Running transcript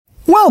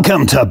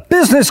Welcome to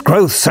Business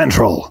Growth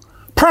Central.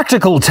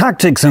 Practical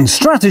tactics and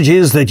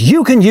strategies that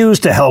you can use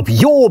to help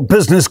your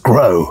business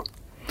grow.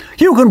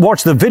 You can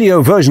watch the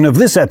video version of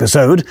this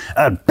episode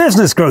at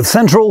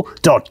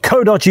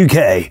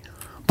businessgrowthcentral.co.uk.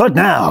 But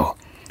now,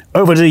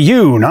 over to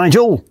you,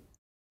 Nigel.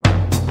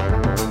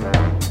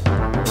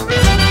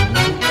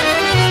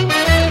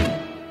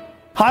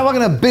 Hi,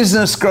 welcome to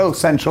Business Growth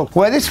Central,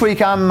 where this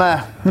week I'm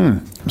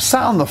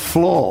sat on the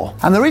floor.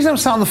 And the reason I'm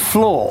sat on the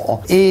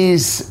floor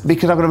is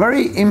because I've got a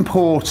very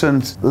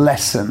important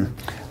lesson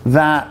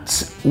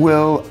that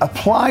will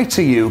apply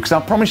to you, because I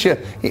promise you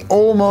it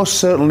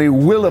almost certainly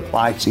will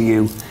apply to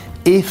you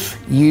if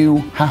you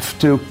have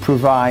to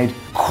provide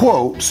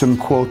quotes and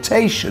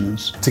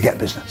quotations to get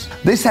business.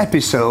 This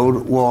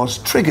episode was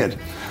triggered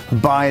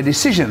by a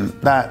decision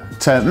that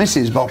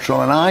Mrs.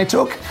 Bottrell and I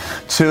took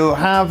to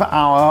have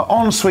our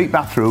ensuite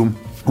bathroom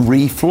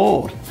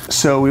refloored.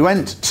 So we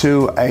went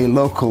to a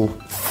local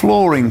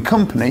flooring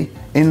company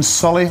in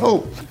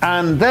Solihull,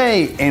 and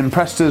they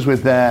impressed us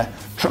with their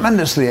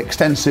tremendously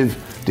extensive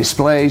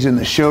displays in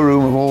the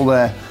showroom of all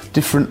their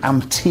different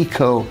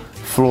Amtico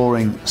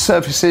flooring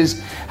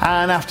surfaces.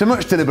 And after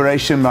much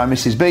deliberation by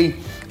Mrs. B,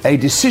 a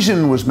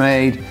decision was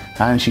made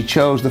and she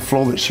chose the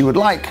floor that she would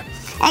like.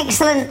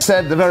 Excellent,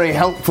 said the very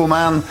helpful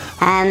man.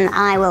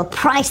 I will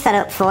price that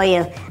up for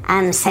you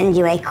and send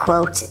you a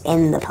quote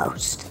in the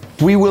post.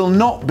 We will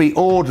not be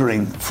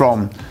ordering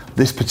from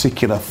this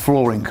particular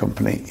flooring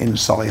company in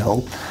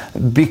Solihull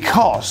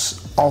because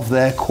of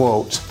their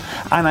quote.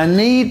 And I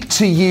need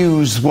to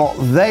use what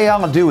they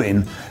are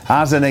doing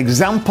as an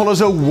example,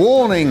 as a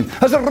warning,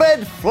 as a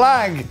red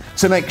flag,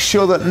 to make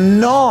sure that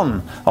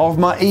none of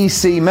my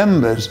EC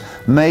members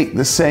make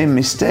the same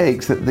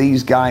mistakes that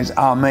these guys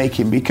are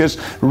making. Because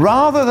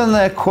rather than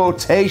their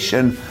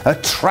quotation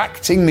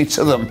attracting me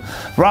to them,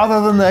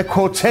 rather than their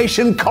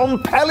quotation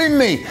compelling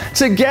me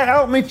to get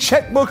out my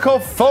checkbook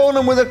or phone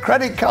them with a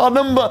credit card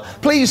number,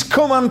 please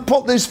come and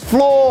put this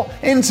floor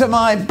into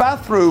my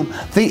bathroom,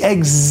 the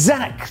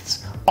exact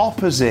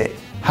opposite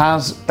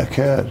has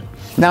occurred.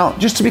 Now,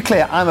 just to be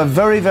clear, I'm a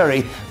very,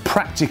 very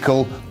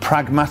practical,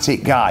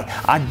 pragmatic guy.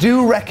 I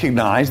do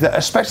recognise that,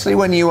 especially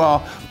when you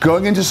are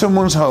going into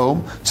someone's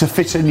home to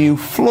fit a new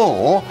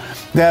floor,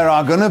 there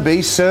are going to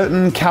be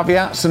certain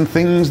caveats and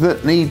things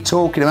that need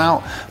talking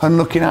about and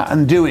looking at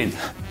and doing.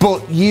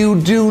 But you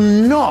do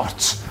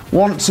not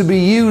want to be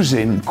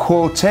using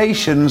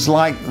quotations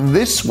like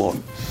this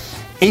one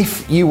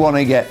if you want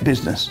to get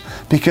business.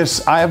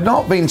 Because I have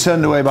not been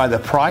turned away by the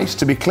price.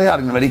 To be clear, I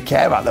didn't really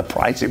care about the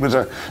price. It was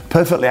a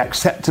perfectly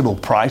acceptable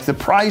price. The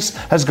price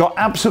has got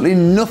absolutely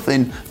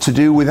nothing to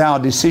do with our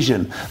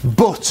decision.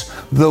 But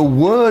the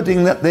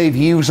wording that they've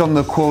used on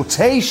the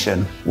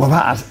quotation, well,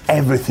 that has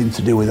everything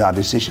to do with our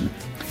decision.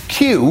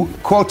 Cue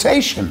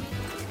quotation.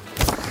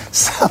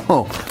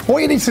 So,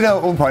 what you need to know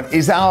at one point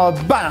is our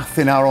bath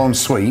in our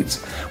ensuite.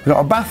 We've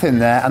got a bath in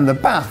there, and the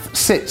bath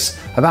sits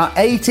about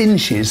 8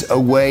 inches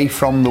away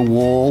from the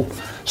wall.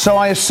 So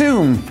I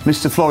assume,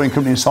 Mr. Flooring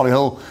Company in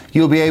Solihull,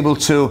 you'll be able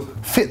to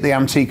fit the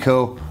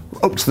Amtico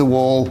up to the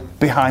wall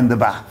behind the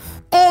bath.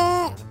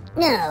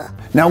 No.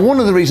 Now, one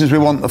of the reasons we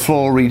want the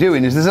floor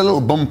redoing is there's a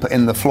little bump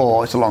in the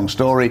floor. It's a long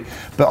story,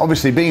 but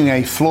obviously being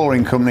a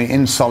flooring company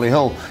in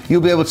Solihull, you'll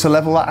be able to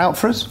level that out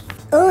for us?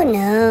 Oh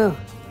no.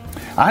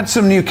 I had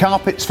some new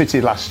carpets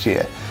fitted last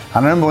year,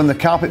 and I remember when the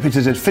carpet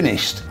fitters had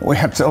finished, we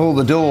had to, all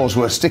the doors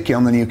were sticky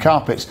on the new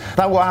carpets.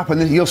 That will happen.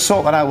 You'll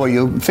sort that out where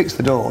you'll fix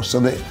the doors so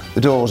that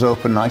the doors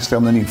open nicely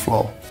on the new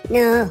floor.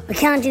 No, we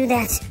can't do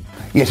that.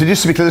 Yeah, so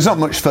just to be clear, there's not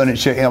much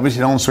furniture,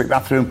 obviously an ensuite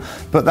bathroom,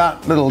 but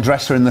that little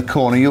dresser in the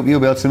corner, you'll be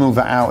able to move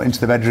that out into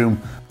the bedroom.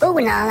 Oh,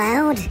 we're not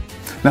allowed.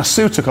 Now,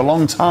 Sue took a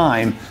long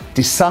time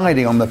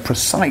deciding on the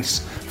precise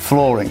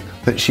flooring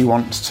that she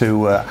wants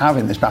to have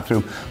in this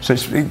bathroom. So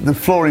the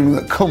flooring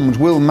that comes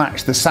will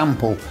match the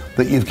sample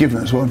that you've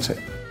given us, won't it?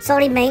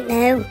 Sorry, mate,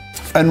 no.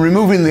 And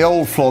removing the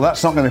old floor,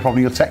 that's not going to be a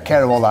problem. You'll take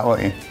care of all that,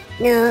 won't you?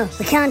 No,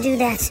 we can't do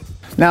that.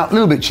 Now, a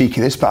little bit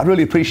cheeky this, but I'd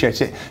really appreciate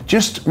it.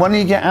 Just when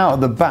you get out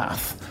of the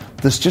bath,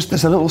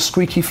 there's a little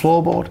squeaky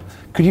floorboard.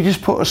 Could you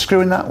just put a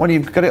screw in that when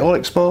you've got it all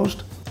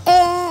exposed?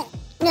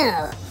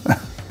 No.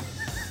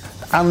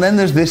 And then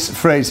there's this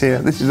phrase here.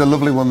 This is a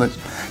lovely one that,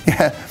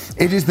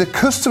 it is the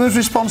customer's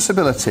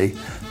responsibility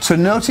to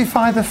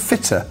notify the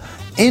fitter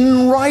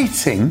in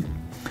writing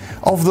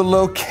of the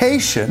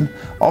location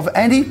of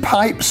any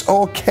pipes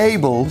or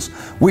cables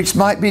which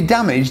might be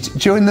damaged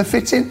during the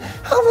fitting.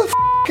 How the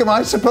am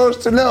I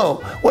supposed to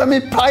know where my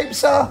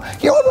pipes are?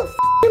 You're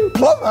the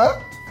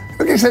plumber.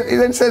 Okay, so it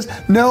then says,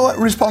 no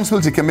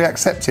responsibility can be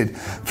accepted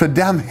for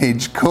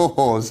damage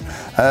caused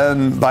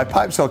by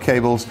pipes or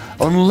cables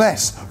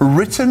unless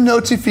written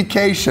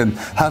notification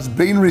has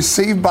been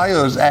received by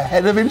us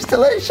ahead of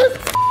installation.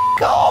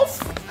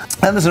 Off.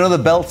 And there's another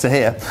belter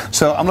here.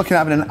 So I'm looking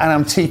at having an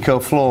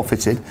Amtico floor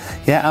fitted.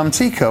 Yeah,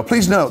 Amtico.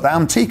 Please note that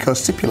Amtico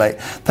stipulate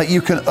that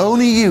you can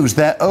only use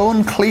their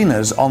own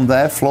cleaners on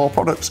their floor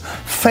products.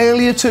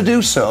 Failure to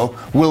do so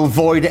will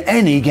void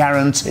any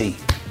guarantee.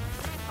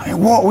 I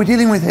mean, what are we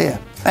dealing with here?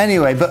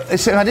 Anyway,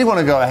 but I did want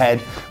to go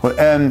ahead.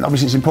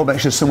 Obviously, it's important to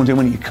make sure someone's in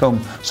when you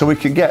come, so we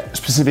can get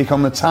specific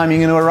on the time you're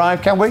going to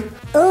arrive, can we?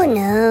 Oh,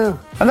 no.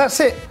 And that's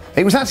it.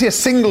 It was actually a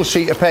single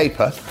sheet of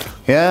paper.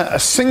 Yeah, a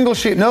single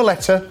sheet, no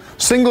letter,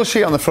 single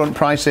sheet on the front,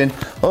 pricing,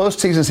 those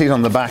T's and C's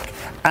on the back.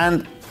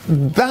 And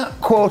that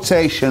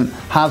quotation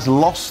has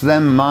lost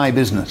them my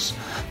business,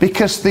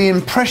 because the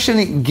impression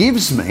it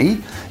gives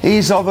me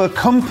is of a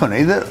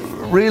company that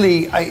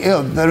really,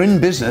 they're in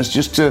business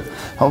just to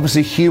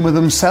obviously humour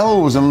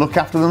themselves and look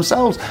after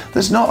themselves.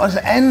 There's not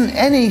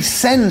any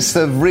sense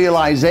of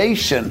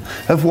realisation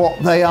of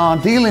what they are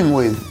dealing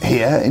with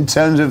here in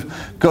terms of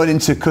going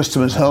into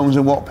customers' homes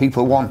and what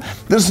people want.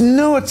 There's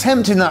no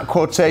attempt in that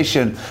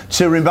quotation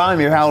to remind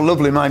me of how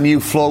lovely my new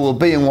floor will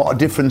be and what a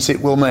difference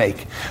it will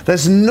make.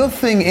 There's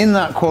nothing in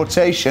that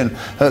quotation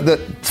that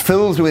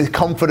fills with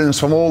confidence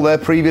from all their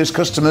previous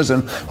customers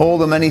and all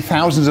the many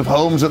thousands of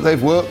homes that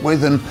they've worked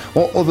with and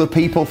what other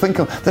people think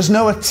of. There's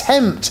no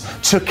attempt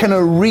to kind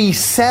of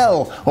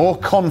resell or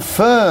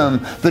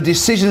confirm the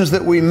decisions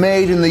that we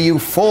made in the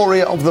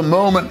euphoria of the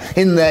moment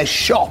in their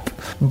shop.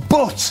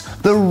 But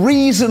the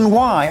reason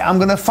why I'm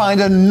going to find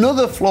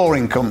another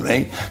flooring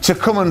company to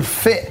come and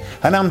fit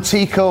an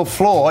Antico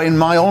floor in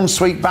my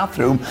ensuite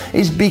bathroom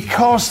is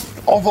because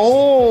of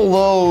all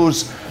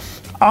those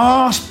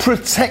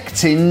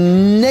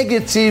arse-protecting,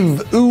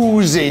 negative,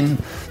 oozing,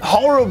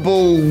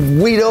 horrible,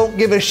 we don't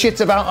give a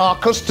shit about our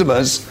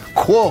customers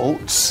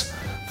quotes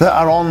that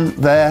are on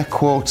their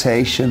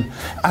quotation.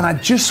 And I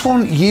just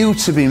want you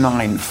to be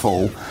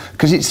mindful,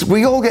 because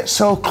we all get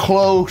so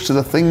close to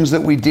the things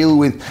that we deal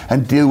with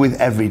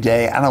every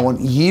day, and I want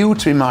you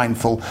to be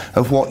mindful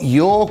of what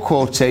your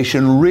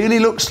quotation really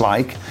looks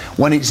like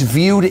when it's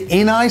viewed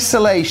in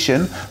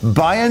isolation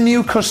by a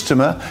new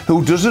customer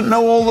who doesn't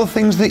know all the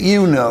things that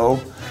you know.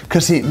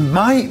 Because it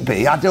might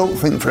be, I don't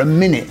think for a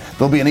minute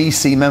there'll be an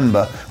EC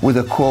member with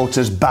a quote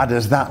as bad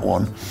as that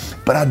one.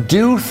 But I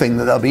do think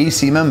that there'll be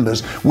EC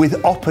members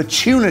with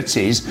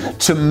opportunities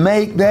to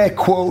make their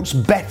quotes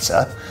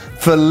better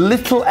for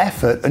little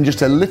effort and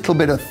just a little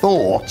bit of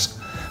thought,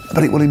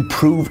 but it will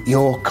improve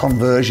your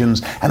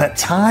conversions. And at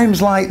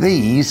times like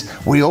these,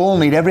 we all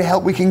need every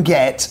help we can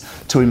get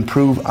to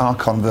improve our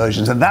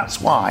conversions. And that's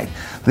why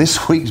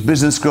this week's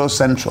Business Growth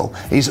Central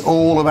is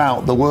all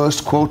about the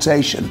worst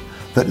quotation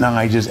that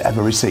Nigel's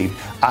ever received.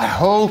 I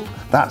hope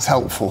that's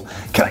helpful.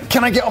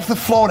 Can I get off the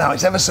floor now?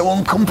 It's ever so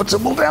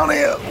uncomfortable down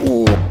here.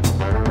 Ooh.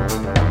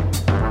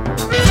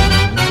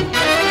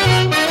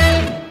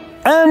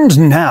 And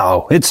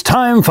now it's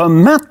time for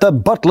Matt the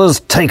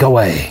Butler's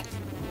takeaway.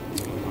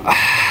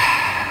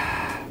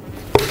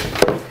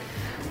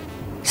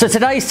 So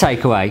today's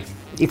takeaway,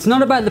 it's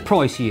not about the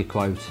price of your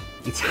quote,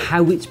 it's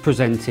how it's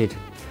presented.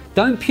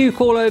 Don't puke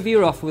all over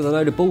your offer with a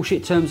load of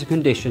bullshit terms and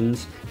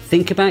conditions.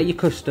 Think about your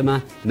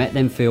customer, make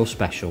them feel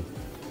special.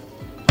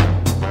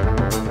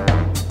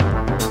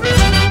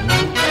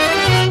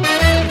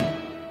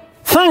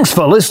 Thanks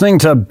for listening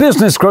to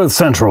Business Growth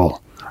Central.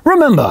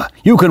 Remember,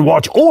 you can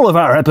watch all of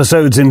our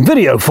episodes in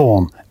video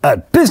form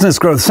at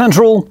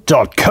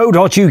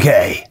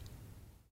businessgrowthcentral.co.uk.